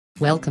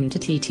Welcome to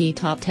TT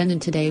Top 10,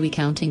 and today we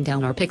counting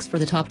down our picks for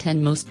the top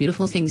 10 most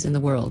beautiful things in the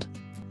world.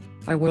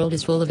 Our world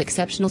is full of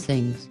exceptional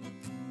things.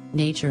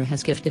 Nature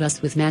has gifted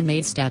us with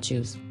man-made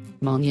statues,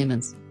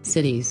 monuments,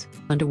 cities,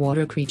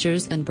 underwater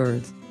creatures and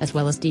birds, as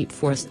well as deep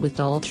forests with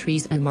tall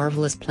trees and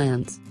marvelous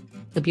plants.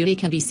 The beauty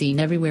can be seen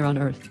everywhere on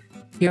Earth.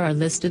 Here are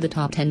listed the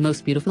top 10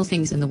 most beautiful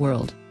things in the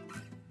world.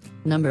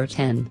 Number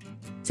 10.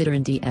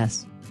 Citroën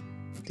DS.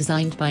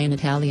 Designed by an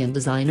Italian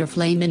designer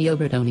Flaminio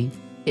Bertoni.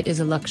 It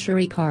is a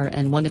luxury car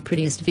and one of the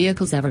prettiest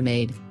vehicles ever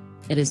made.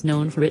 It is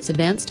known for its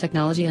advanced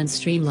technology and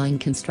streamlined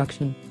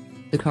construction.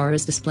 The car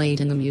is displayed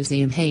in the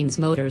Museum Haynes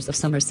Motors of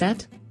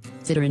Somerset.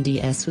 Citroën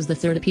DS was the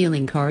third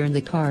appealing car in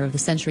the Car of the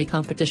Century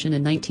competition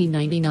in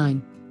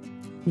 1999.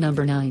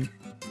 Number 9.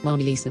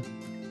 Mona Lisa.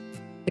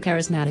 The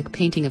charismatic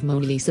painting of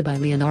Mona Lisa by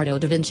Leonardo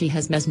da Vinci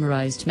has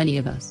mesmerized many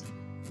of us.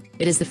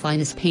 It is the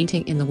finest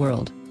painting in the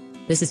world.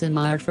 This is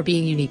admired for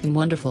being unique and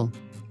wonderful.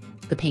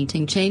 The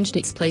painting changed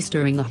its place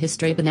during the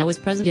history but now is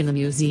present in the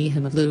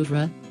Museum of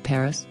Louvre,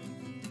 Paris.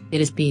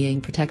 It is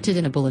being protected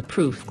in a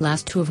bulletproof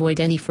glass to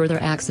avoid any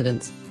further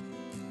accidents.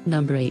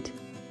 Number 8.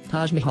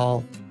 Taj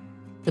Mahal.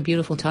 The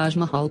beautiful Taj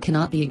Mahal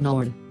cannot be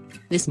ignored.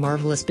 This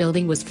marvelous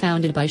building was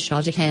founded by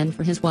Shah Jahan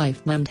for his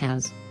wife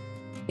Mumtaz.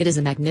 It is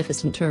a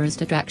magnificent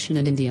tourist attraction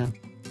in India.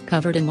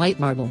 Covered in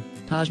white marble,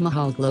 Taj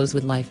Mahal glows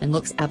with life and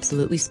looks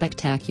absolutely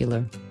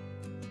spectacular.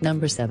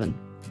 Number 7.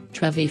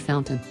 Trevi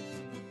Fountain.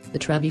 The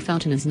Trevi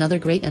Fountain is another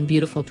great and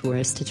beautiful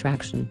tourist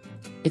attraction.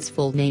 Its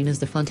full name is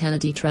the Fontana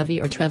di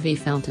Trevi or Trevi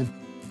Fountain.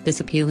 This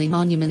appealing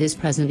monument is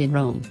present in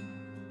Rome.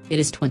 It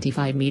is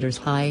 25 meters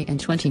high and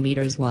 20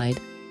 meters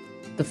wide.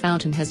 The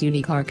fountain has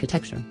unique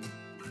architecture.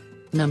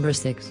 Number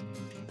 6.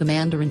 The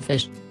Mandarin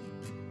Fish.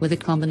 With a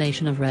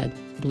combination of red,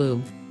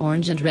 blue,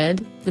 orange and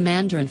red, the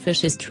Mandarin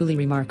fish is truly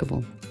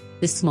remarkable.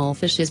 This small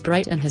fish is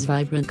bright and has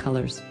vibrant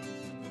colors.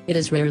 It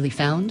is rarely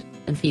found,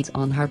 and feeds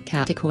on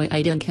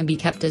Harpacticoida and can be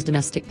kept as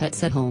domestic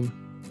pets at home.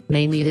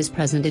 Mainly it is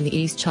present in the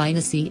East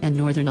China Sea and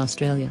northern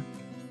Australia.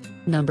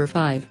 Number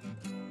 5.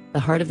 The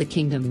Heart of the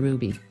Kingdom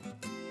Ruby.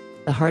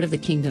 The Heart of the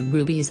Kingdom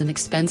Ruby is an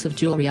expensive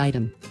jewelry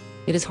item.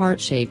 It is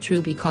heart-shaped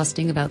ruby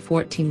costing about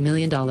 $14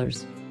 million.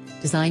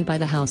 Designed by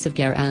the House of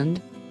Garand,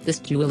 this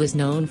jewel is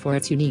known for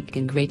its unique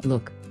and great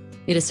look.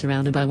 It is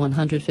surrounded by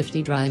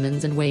 150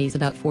 diamonds and weighs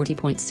about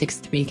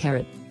 40.63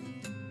 carat.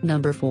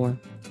 Number 4.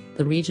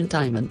 The Regent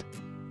Diamond.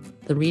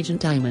 The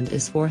Regent Diamond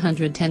is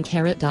 410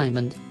 carat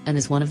diamond, and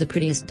is one of the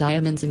prettiest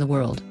diamonds in the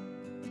world.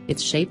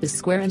 Its shape is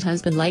square and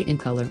has been light in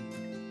color.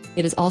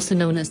 It is also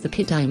known as the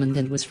Pitt Diamond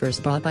and was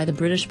first bought by the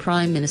British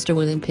Prime Minister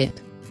William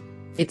Pitt.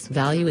 Its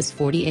value is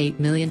 £48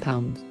 million.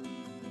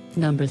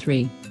 Number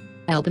 3.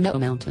 Alpino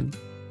Mountain.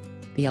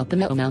 The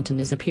Alpino Mountain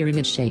is a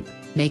pyramid shape,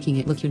 making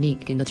it look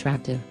unique and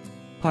attractive.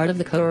 Part of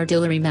the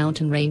Cordillera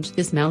mountain range,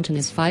 this mountain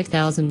is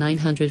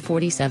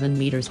 5,947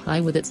 meters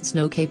high with its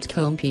snow-capped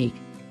cone peak.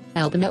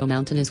 Alpino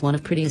Mountain is one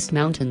of prettiest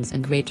mountains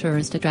and great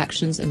tourist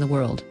attractions in the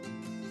world.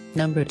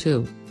 Number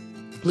 2.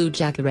 Blue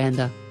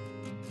Jacaranda.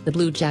 The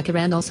blue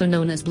jacaranda, also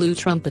known as blue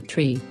trumpet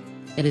tree.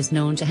 It is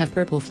known to have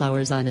purple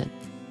flowers on it.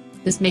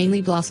 This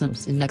mainly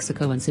blossoms in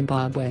Mexico and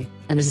Zimbabwe,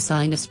 and is a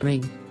sign of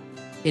spring.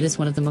 It is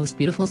one of the most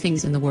beautiful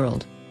things in the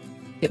world.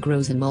 It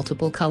grows in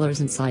multiple colors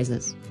and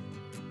sizes.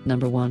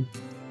 Number 1.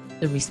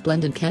 The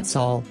resplendent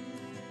quetzal.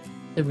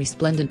 The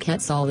resplendent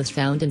quetzal is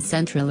found in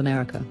Central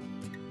America.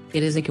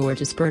 It is a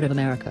gorgeous bird of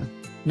America,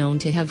 known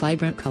to have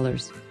vibrant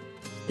colors.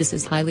 This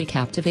is highly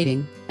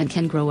captivating, and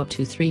can grow up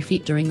to 3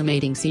 feet during the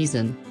mating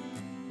season.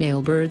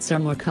 Male birds are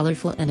more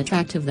colorful and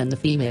attractive than the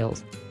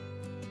females.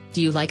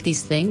 Do you like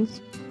these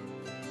things?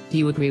 Do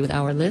you agree with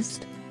our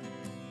list?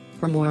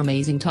 For more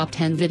amazing top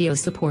 10 videos,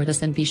 support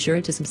us and be sure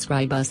to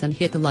subscribe us and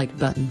hit the like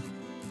button.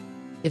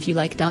 If you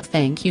like,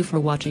 thank you for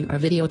watching our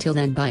video. Till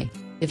then, bye.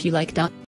 If you like,